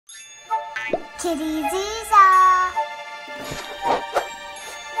Kiddyzuzaa!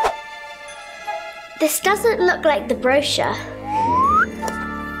 This doesn't look like the brochure.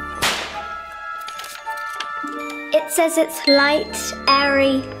 It says it's light,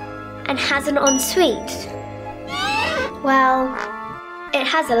 airy, and has an ensuite. Well, it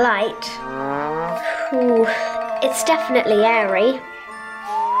has a light. Ooh, it's definitely airy.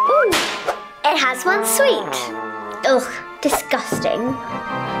 Ooh, it has one suite. Ugh, disgusting.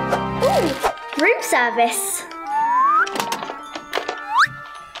 Ooh, room service.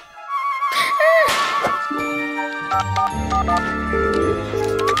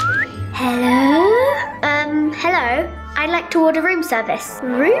 Hello? Hello. I'd like to order room service.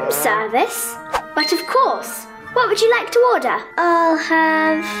 Room service? But of course. What would you like to order? I'll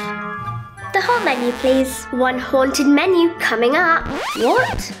have the whole menu, please. One haunted menu coming up.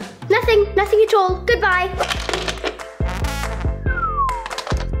 What? Nothing at all. Goodbye.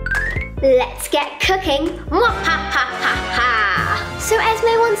 Let's get cooking. Mwahahaha. So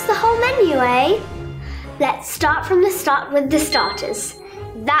Esme wants the whole menu, eh? Let's start from the start with the starters.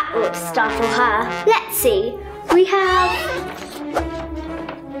 That ought to startle her. Let's see. We have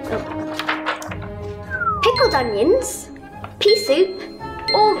pickled onions, pea soup,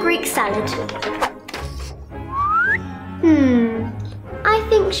 or Greek salad. I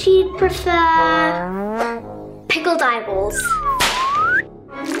think she'd prefer pickled eyeballs.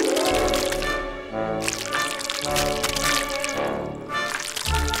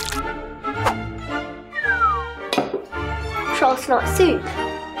 Troll snot soup.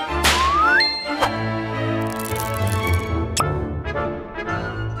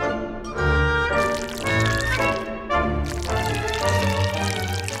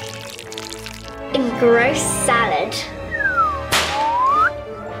 Gross salad.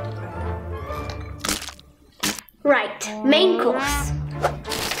 Right, main course.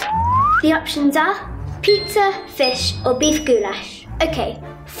 The options are pizza, fish, or beef goulash. Okay,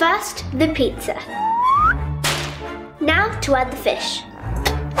 first the pizza. Now to add the fish.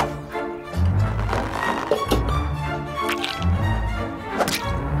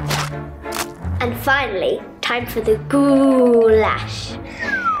 And finally, time for the goulash.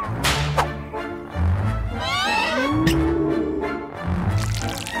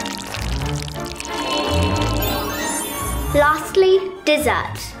 Lastly,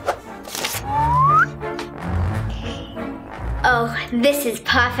 dessert. Oh, this is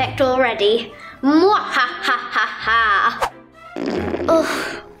perfect already. Mwahahaha.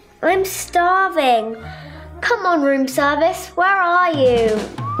 Oh, I'm starving. Come on, room service, where are you?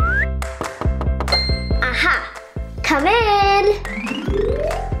 Aha, come in.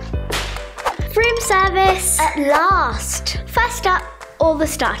 Room service, at last. First up, all the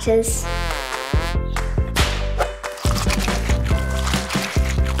starters.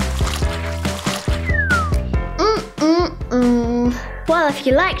 Well, if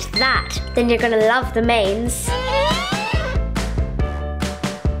you liked that, then you're gonna love the mains.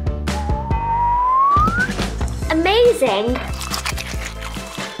 Amazing!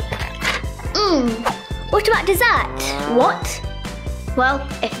 What about dessert? What? Well,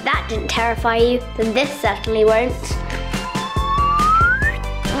 if that didn't terrify you, then this certainly won't.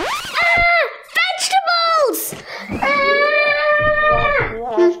 Vegetables!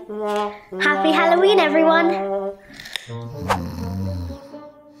 Happy Halloween, everyone!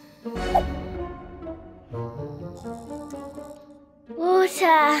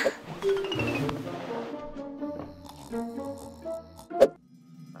 Water.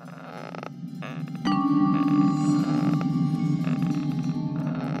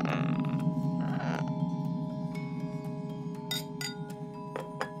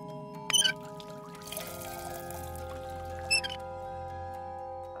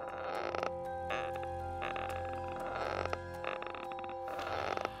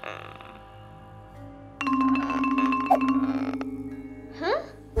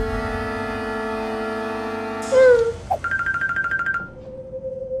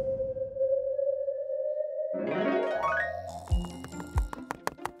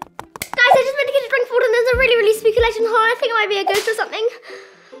 Really spooky light and horror. I think it might be a ghost or something.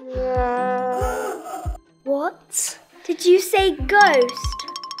 What? Did you say ghost?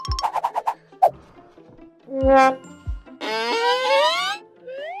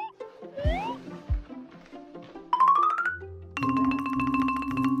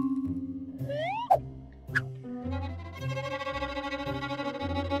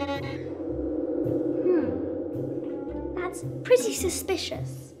 That's pretty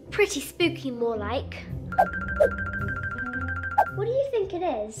suspicious. Pretty spooky, more like. What do you think it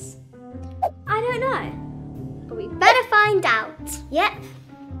is? I don't know. But we better find out. Yep.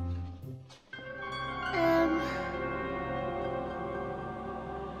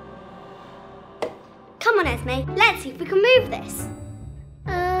 Esme. Let's see if we can move this.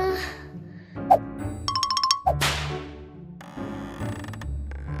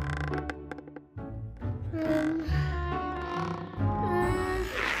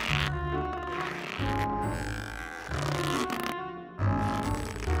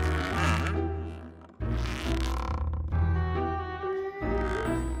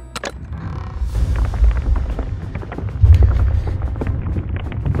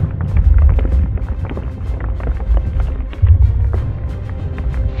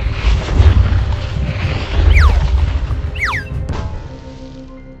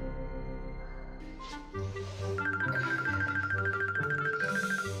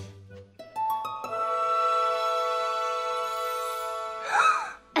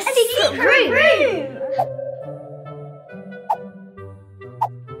 Room!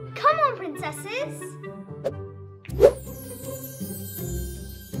 Come on, princesses!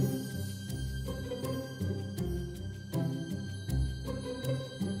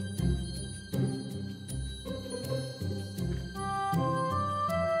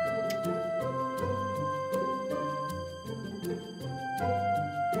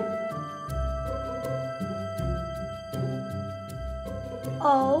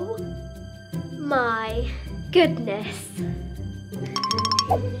 Oh my goodness.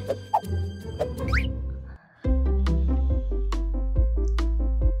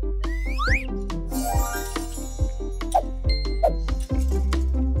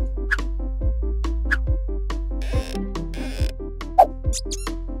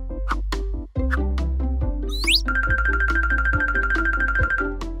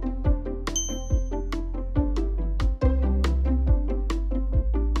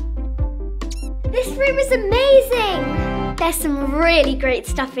 This room is amazing! There's some really great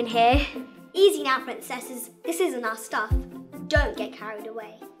stuff in here. Easy now, princesses. This isn't our stuff. Don't get carried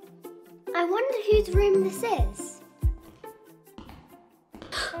away. I wonder whose room this is.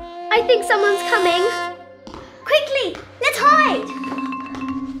 I think someone's coming. Quickly, let's hide!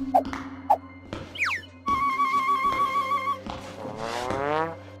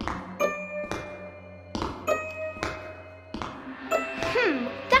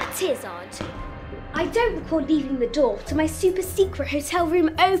 That is odd. I don't recall leaving the door to my super secret hotel room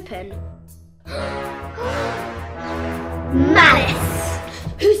open. Malice!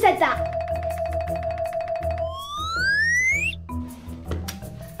 Who said that?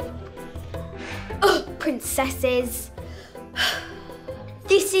 Oh, princesses.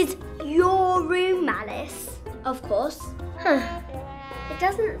 This is your room, Malice. Of course. It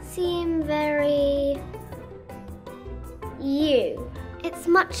doesn't seem very you. It's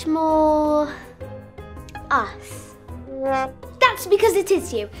much more us. That's because it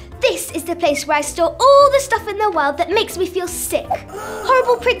is you. This is the place where I store all the stuff in the world that makes me feel sick.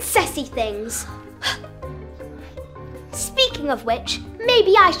 Horrible princessy things. Speaking of which,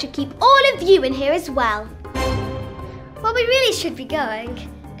 maybe I should keep all of you in here as well. Well, we really should be going.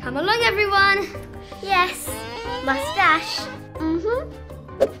 Come along, everyone. Yes. Mustache.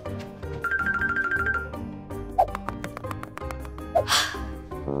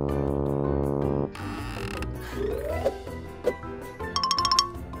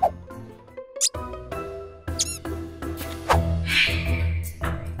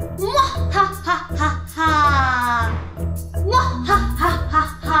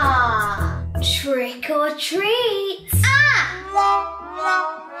 Trick or treat!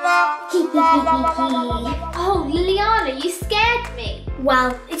 Oh, Liliana, you scared me.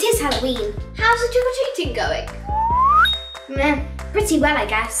 Well, it is Halloween. How's the trick-or-treating going? Pretty well, I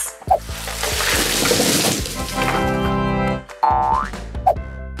guess.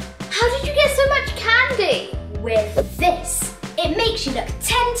 How did you get so much candy? With this, it makes you look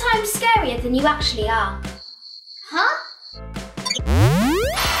 10 times scarier than you actually are. Huh?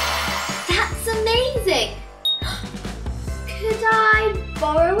 That's amazing. Could I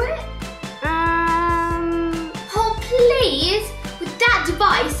borrow it? Oh, please. With that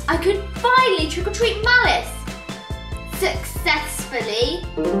device, I could finally trick-or-treat Malice. Successfully.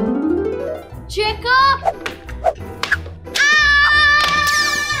 Trick-or...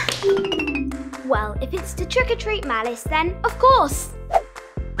 Well, if it's to trick-or-treat Malice, then of course.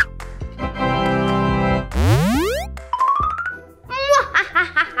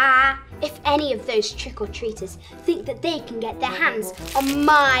 If any of those trick-or-treaters think that they can get their hands on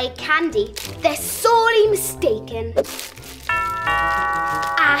my candy, they're sorely mistaken.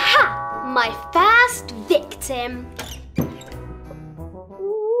 Aha! My first victim.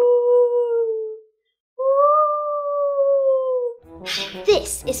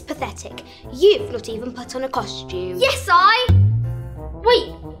 This is pathetic. You've not even put on a costume. Yes,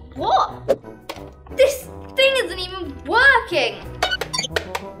 Wait, what? This thing isn't even working.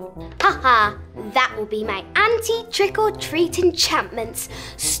 Haha, that will be my anti-trick-or-treat enchantments.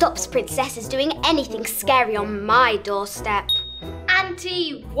 Stops princesses doing anything scary on my doorstep.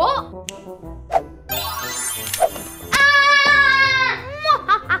 Anti what?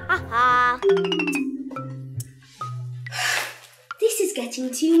 Ah! This is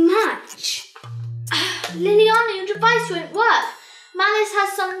getting too much. Liliana, your device won't work. Malice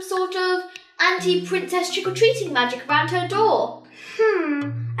has some sort of anti-princess trick-or-treating magic around her door.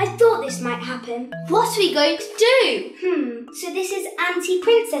 I thought this might happen. What are we going to do? So this is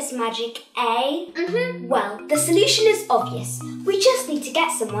anti-princess magic, eh? Well, the solution is obvious. We just need to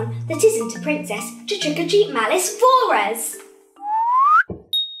get someone that isn't a princess to trick-or-treat Malice for us.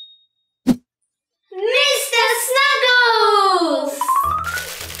 Mr. Snuggles!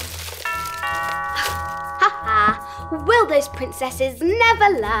 Haha, will those princesses never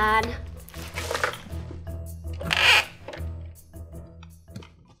learn?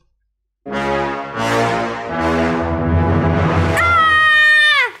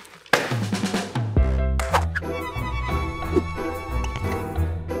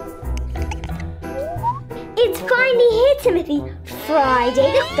 It's finally here, Timothy.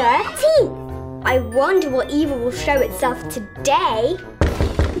 Friday the 13th. I wonder what evil will show itself today.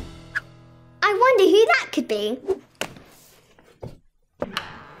 I wonder who that could be.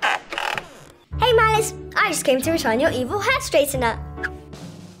 Hey Malice, I just came to return your evil hair straightener.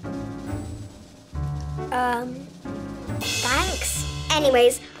 Thanks.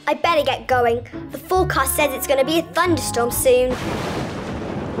 Anyways, I better get going. The forecast says it's going to be a thunderstorm soon.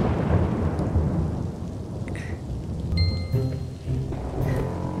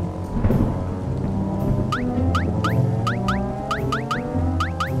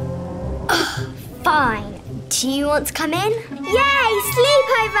 Fine. Do you want to come in? Yay!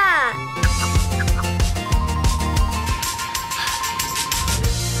 Sleepover!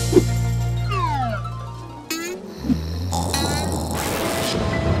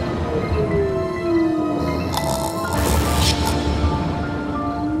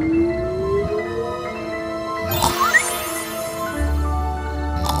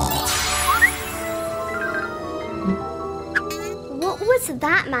 What was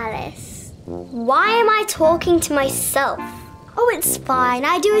that, Malice? Why am I talking to myself? Oh, it's fine.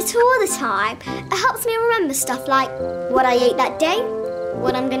 I do it all the time. It helps me remember stuff like what I ate that day,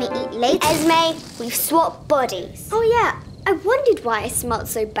 what I'm going to eat later. Esme, we've swapped bodies. Oh, yeah. I wondered why I smelled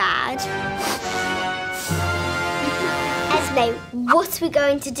so bad. Esme, what are we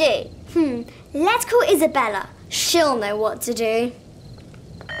going to do? Let's call Isabella. She'll know what to do.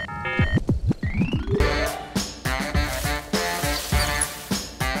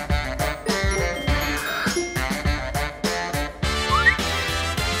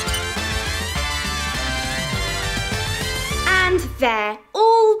 There,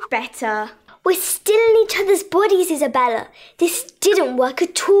 all better. We're still in each other's bodies, Isabella. This didn't work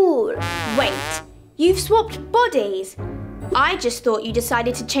at all. Wait, you've swapped bodies? I just thought you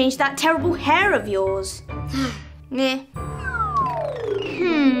decided to change that terrible hair of yours.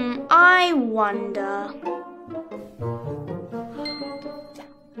 I wonder.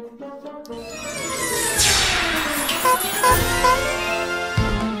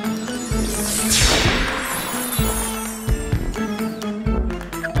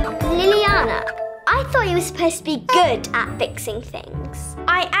 Liliana, I thought you were supposed to be good at fixing things.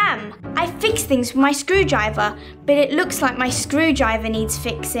 I am. I fix things with my screwdriver, but it looks like my screwdriver needs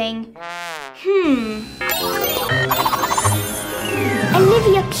fixing.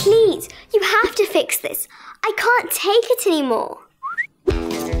 Olivia, please, you have to fix this. I can't take it anymore.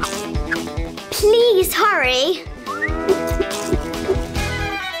 Please hurry.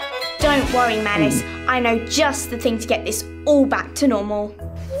 Don't worry, Malice. I know just the thing to get this all back to normal.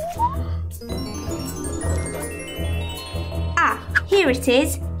 Here it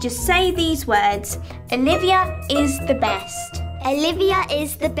is. Just say these words. Olivia is the best. Olivia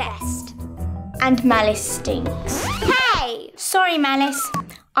is the best. And Malice stinks. Hey! Sorry, Malice.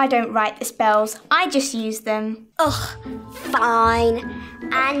 I don't write the spells. I just use them. Ugh, fine.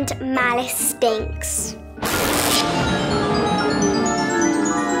 And Malice stinks.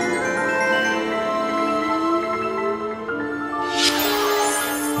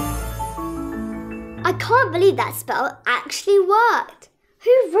 I can't believe that spell actually worked.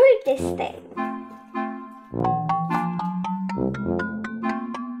 Who wrote this thing?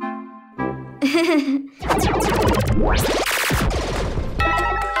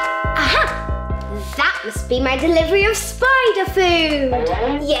 Aha! That must be my delivery of spider food.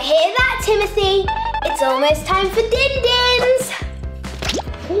 You hear that, Timothy? It's almost time for din-dins.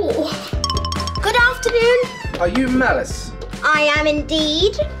 Oh. Good afternoon. Are you Malice? I am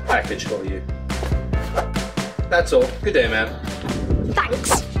indeed. Package for you. That's all. Good day, ma'am.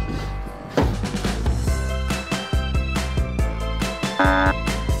 Thanks.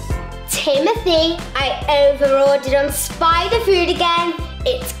 Timothy, I overordered on spider food again.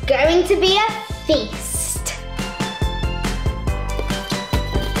 It's going to be a feast.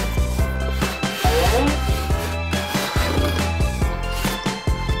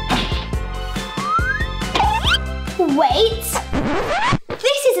 Wait,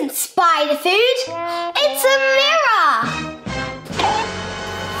 this isn't spider food, it's a mirror.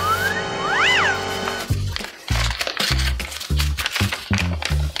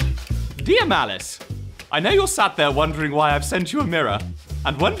 Dear Malice, I know you're sat there wondering why I've sent you a mirror,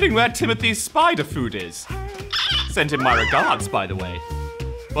 and wondering where Timothy's spider food is. Send him my regards, by the way.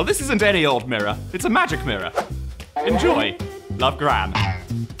 Well, this isn't any old mirror, it's a magic mirror. Enjoy. Love, Gran.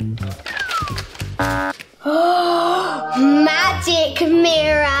 Magic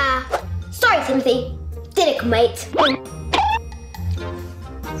mirror. Sorry, Timothy. Didn't wait.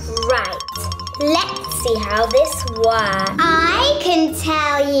 Right. Let's see how this works. I can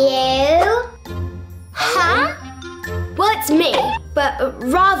tell you. Huh? Well, it's me, but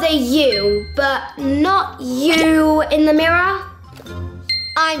rather you, but not you in the mirror.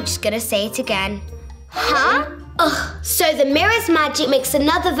 I'm just gonna say it again. Huh? Ugh, so the mirror's magic makes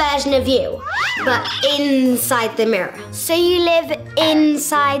another version of you, but inside the mirror. So you live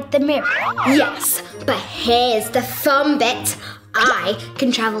inside the mirror? Yes, but here's the fun bit. I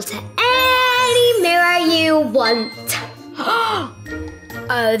can travel to any mirror you want.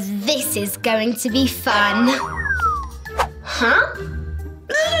 Oh, this is going to be fun. Huh?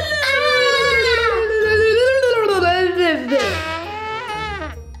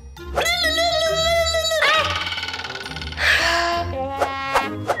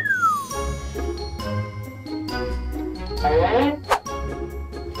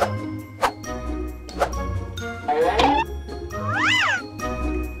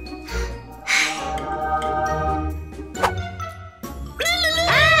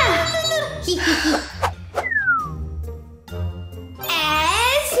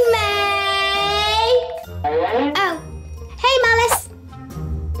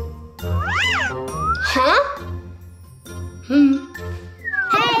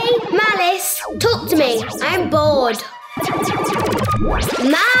 Talk to me. I'm bored.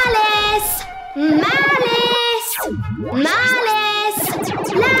 Malice! Malice! Malice!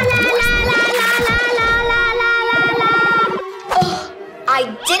 La la la la la la la la la la la. Oh, I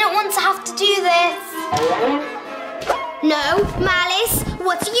didn't want to have to do this. No, Malice,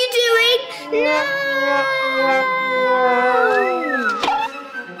 what are you doing? No!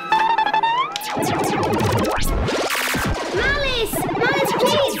 Malice! Malice,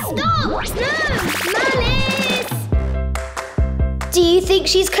 please stop! No! Malice! Do you think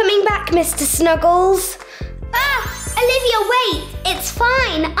she's coming back, Mr. Snuggles? Ah! Olivia, wait! It's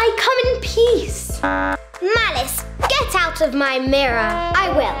fine. I come in peace. Malice, get out of my mirror. I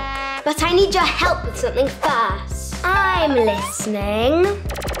will. But I need your help with something first. I'm listening.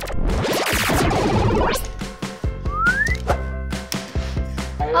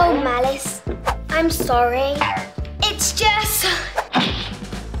 Oh, Malice. I'm sorry. It's just...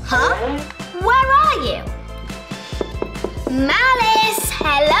 Huh? Where are you? Malice,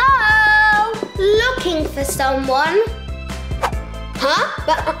 hello? Looking for someone? Huh?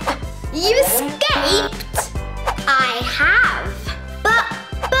 But you escaped? I have. But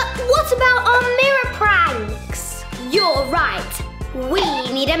what about our mirror pranks? You're right. We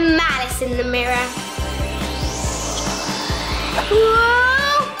need a Malice in the mirror.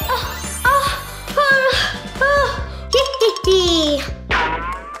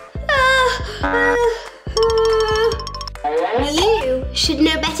 You should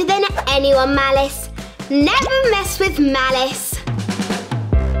know better than anyone, Malice. Never mess with Malice.